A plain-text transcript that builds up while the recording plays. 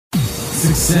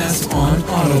Success on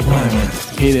Autopilot.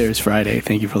 Hey there, it's Friday.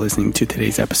 Thank you for listening to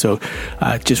today's episode.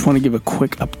 Just want to give a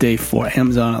quick update for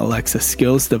Amazon Alexa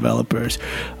skills developers.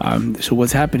 So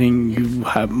what's happening, you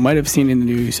might have seen in the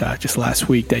news just last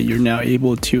week that you're now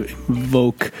able to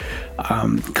invoke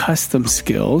custom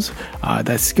skills.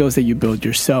 That's skills that you build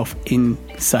yourself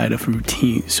inside of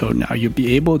routine. So now you'll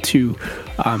be able to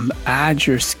add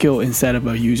your skill inside of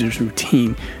a user's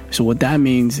routine. So what that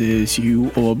means is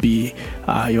you will be,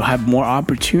 you'll have more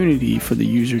opportunity for the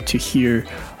user to hear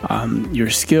your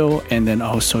skill, and then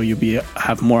also you'll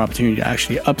have more opportunity to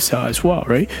actually upsell as well,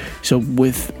 right? So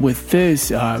with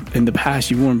this, in the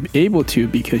past you weren't able to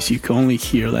because you could only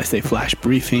hear, let's say, flash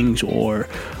briefings or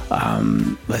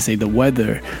let's say the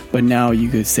weather. But now you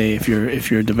could say if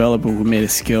you're a developer who made a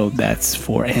skill that's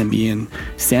for ambient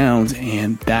sounds,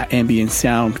 and that ambient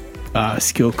sound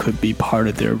skill could be part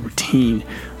of their routine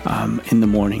in the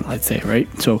morning, let's say, right?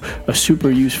 So a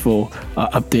super useful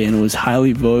update, and it was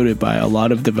highly voted by a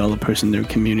lot of developers in their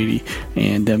community,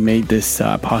 and that made this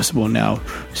possible now.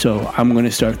 So I'm going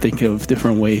to start thinking of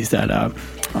different ways that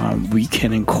we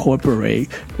can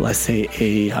incorporate, let's say,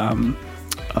 a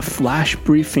flash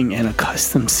briefing and a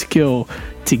custom skill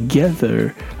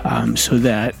together, so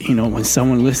that, you know, when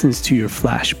someone listens to your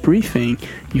flash briefing,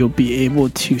 you'll be able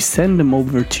to send them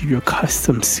over to your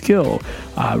custom skill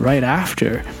right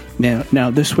after. Now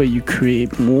this way you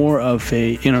create more of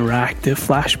a interactive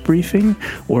flash briefing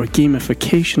or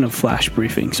gamification of flash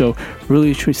briefing. So really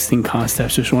interesting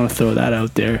concepts. Just want to throw that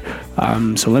out there.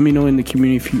 So let me know in the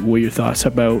community what your thoughts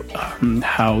about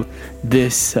how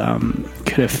this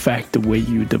could affect the way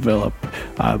you develop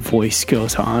voice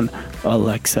skills on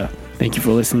Alexa. Thank you for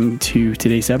listening to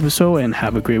today's episode, and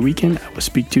have a great weekend. I will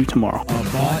speak to you tomorrow.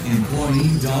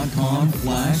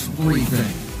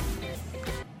 AboutEmployee.com/briefing.